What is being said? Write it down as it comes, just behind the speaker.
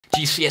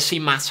GCSE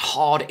Maths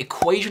hard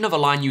equation of a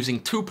line using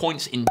 2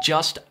 points in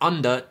just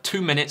under 2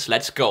 minutes.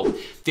 Let's go.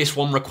 This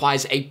one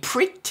requires a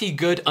pretty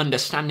good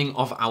understanding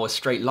of our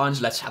straight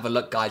lines. Let's have a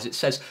look, guys. It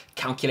says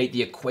calculate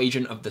the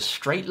equation of the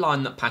straight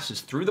line that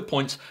passes through the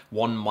points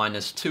 1,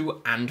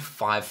 -2 and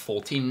 5,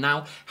 14.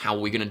 Now, how are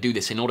we going to do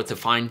this? In order to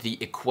find the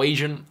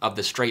equation of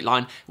the straight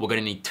line, we're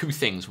going to need two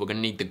things. We're going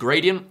to need the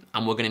gradient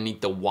and we're going to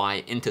need the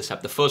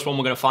y-intercept. The first one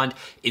we're going to find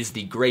is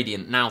the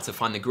gradient. Now, to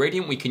find the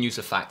gradient, we can use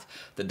the fact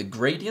that the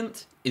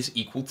gradient is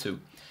equal to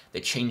the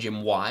change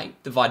in y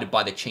divided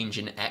by the change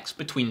in x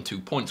between 2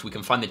 points. We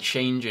can find the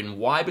change in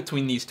y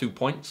between these 2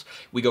 points.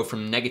 We go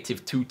from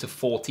 -2 to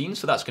 14,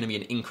 so that's going to be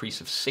an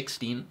increase of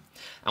 16.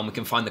 And we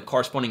can find the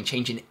corresponding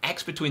change in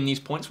x between these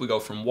points. We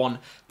go from 1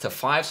 to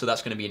 5, so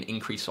that's going to be an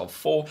increase of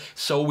 4.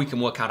 So we can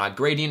work out our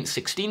gradient.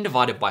 16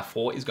 divided by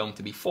 4 is going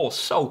to be 4.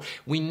 So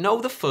we know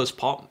the first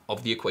part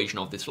of the equation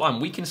of this line.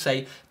 We can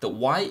say that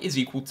y is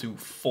equal to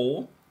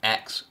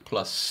 4x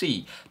plus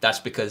c. That's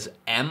because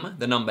m,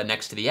 the number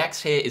next to the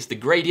x here, is the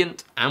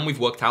gradient, and we've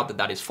worked out that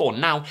that is 4.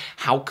 Now,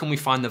 how can we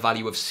find the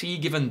value of c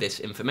given this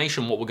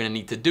information? What we're going to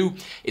need to do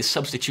is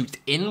substitute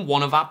in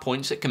one of our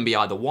points. It can be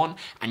either 1,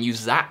 and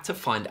use that to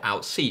find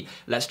out c.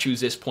 Let's choose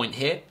this point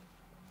here.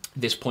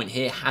 This point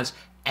here has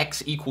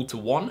x equal to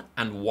 1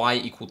 and y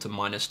equal to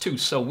 -2.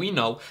 So we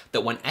know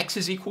that when x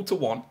is equal to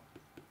 1,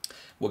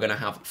 we're going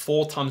to have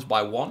 4 times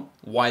by 1.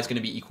 Y is going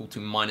to be equal to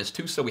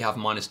 -2, so we have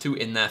 -2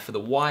 in there for the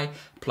y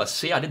plus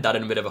c. I did that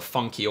in a bit of a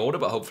funky order,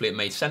 but hopefully it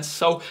made sense.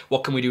 So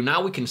what can we do now?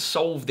 We can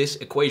solve this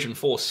equation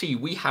for c.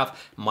 We have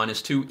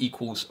 -2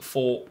 equals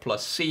 4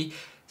 plus c.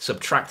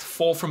 Subtract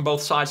 4 from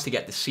both sides to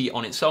get the c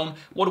on its own.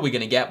 What are we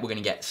going to get? We're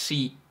going to get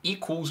c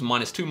equals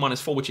 -2 minus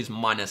 4, which is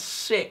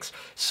 -6.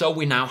 So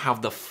we now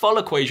have the full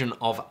equation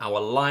of our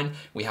line.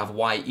 We have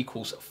y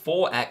equals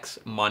 4x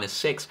minus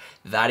 6.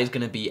 That is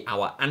going to be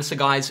our answer,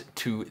 guys,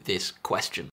 to this question.